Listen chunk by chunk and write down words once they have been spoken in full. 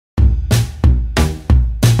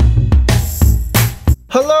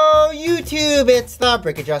YouTube, it's the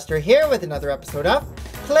Brick Adjuster here with another episode of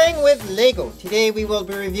Playing with Lego. Today we will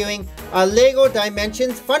be reviewing a Lego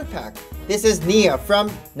Dimensions Fun Pack. This is Nia from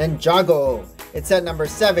Ninjago. It's set number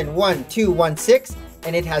 71216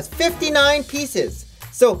 and it has 59 pieces.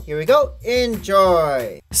 So here we go,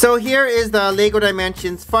 enjoy! So here is the Lego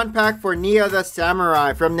Dimensions Fun Pack for Nia the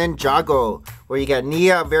Samurai from Ninjago, where you get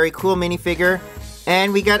Nia, a very cool minifigure,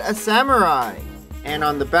 and we got a samurai. And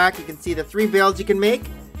on the back you can see the 3 builds you can make.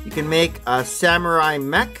 You can make a samurai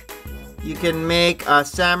mech, you can make a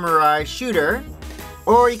samurai shooter,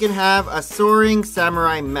 or you can have a soaring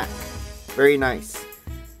samurai mech. Very nice.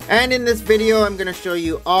 And in this video I'm going to show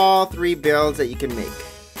you all 3 builds that you can make.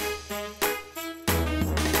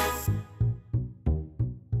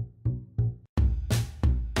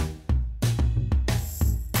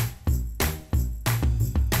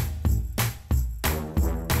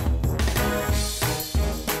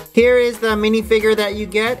 Here is the minifigure that you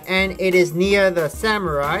get, and it is Nia the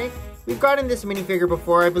Samurai. We've gotten this minifigure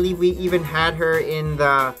before. I believe we even had her in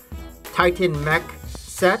the Titan Mech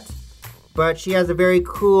set. But she has a very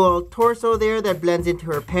cool torso there that blends into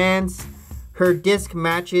her pants. Her disc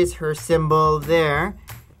matches her symbol there.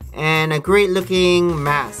 And a great looking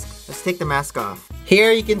mask. Let's take the mask off.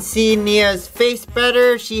 Here you can see Nia's face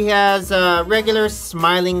better. She has a regular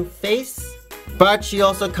smiling face. But she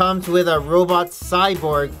also comes with a robot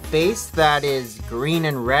cyborg face that is green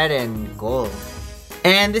and red and gold.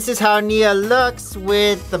 And this is how Nia looks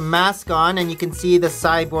with the mask on, and you can see the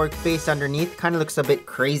cyborg face underneath. Kind of looks a bit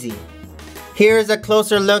crazy. Here's a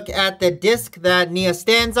closer look at the disc that Nia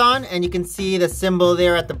stands on, and you can see the symbol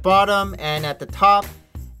there at the bottom and at the top,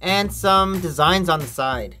 and some designs on the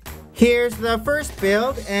side. Here's the first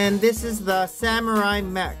build, and this is the Samurai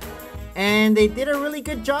Mech. And they did a really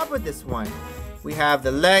good job with this one. We have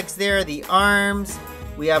the legs there, the arms,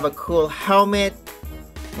 we have a cool helmet,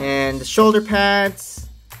 and the shoulder pads.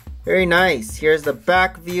 Very nice. Here's the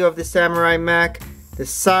back view of the Samurai Mech, the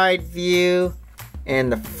side view,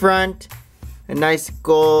 and the front. A nice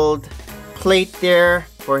gold plate there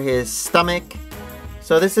for his stomach.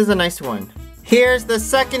 So this is a nice one. Here's the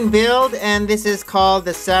second build, and this is called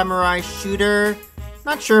the Samurai Shooter.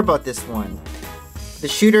 Not sure about this one. The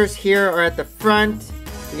shooters here are at the front.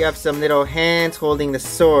 We have some little hands holding the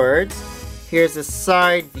swords. Here's the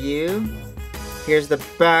side view. Here's the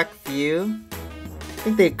back view. I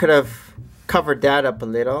think they could have covered that up a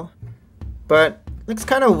little. But looks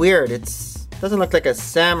kind of weird. It doesn't look like a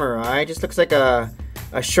samurai. It just looks like a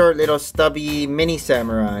short little stubby mini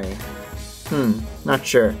samurai. Not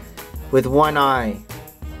sure. With one eye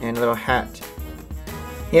and a little hat.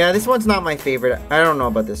 Yeah, this one's not my favorite. I don't know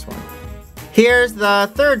about this one. Here's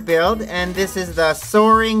the third build, and this is the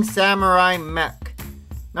Soaring Samurai Mech.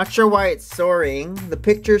 Not sure why it's soaring. The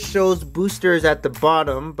picture shows boosters at the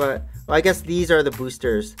bottom, but well, I guess these are the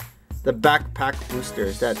boosters. The backpack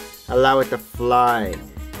boosters that allow it to fly.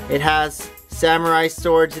 It has samurai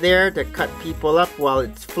swords there to cut people up while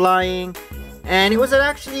it's flying. And it was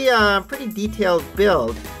actually a pretty detailed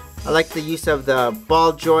build. I like the use of the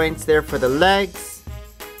ball joints there for the legs.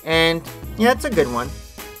 And yeah, it's a good one.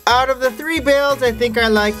 Out of the 3 builds, I think I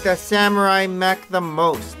like the Samurai Mech the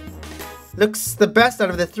most. Looks the best out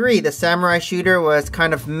of the 3. The Samurai Shooter was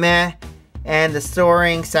kind of meh, and the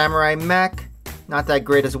Soaring Samurai Mech, not that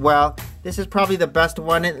great as well. This is probably the best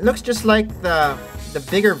one. It looks just like the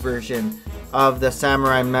bigger version of the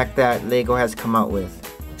Samurai Mech that Lego has come out with.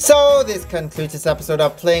 So this concludes this episode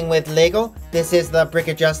of Playing with Lego. This is the Brick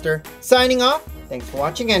Adjuster signing off. Thanks for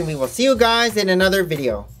watching, and we will see you guys in another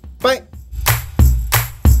video. Bye!